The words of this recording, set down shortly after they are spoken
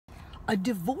A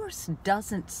divorce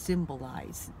doesn't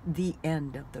symbolize the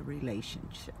end of the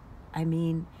relationship. I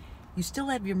mean, you still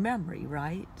have your memory,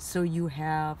 right? So you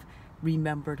have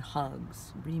remembered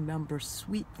hugs, remember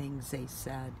sweet things they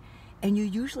said, and you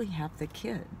usually have the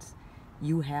kids.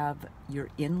 You have your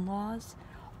in-laws.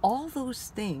 All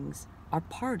those things are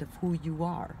part of who you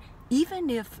are. Even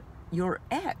if your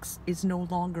ex is no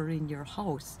longer in your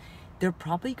house, they're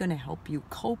probably going to help you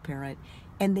co-parent,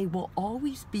 and they will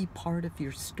always be part of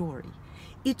your story.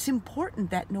 It's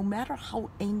important that no matter how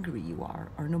angry you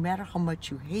are, or no matter how much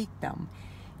you hate them,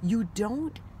 you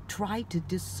don't try to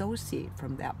dissociate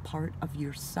from that part of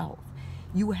yourself.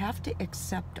 You have to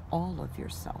accept all of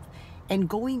yourself. And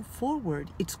going forward,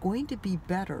 it's going to be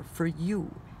better for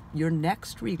you, your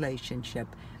next relationship,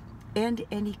 and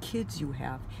any kids you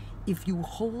have, if you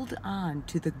hold on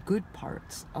to the good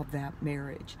parts of that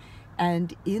marriage.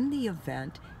 And in the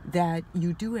event that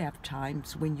you do have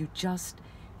times when you just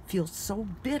feel so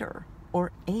bitter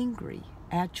or angry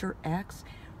at your ex,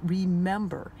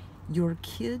 remember your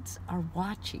kids are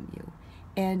watching you,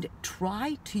 and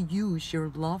try to use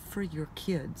your love for your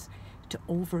kids to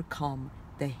overcome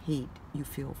the hate you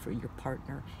feel for your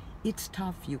partner. It's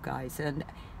tough, you guys. And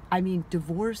I mean,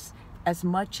 divorce, as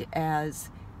much as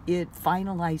it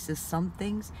finalizes some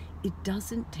things, it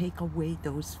doesn't take away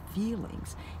those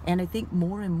feelings. And I think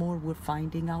more and more we're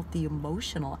finding out the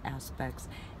emotional aspects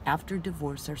after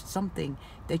divorce are something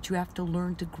that you have to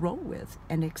learn to grow with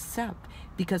and accept,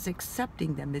 because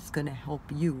accepting them is going to help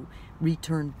you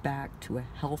return back to a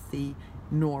healthy,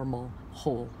 normal,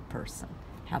 whole person.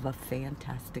 Have a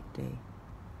fantastic day.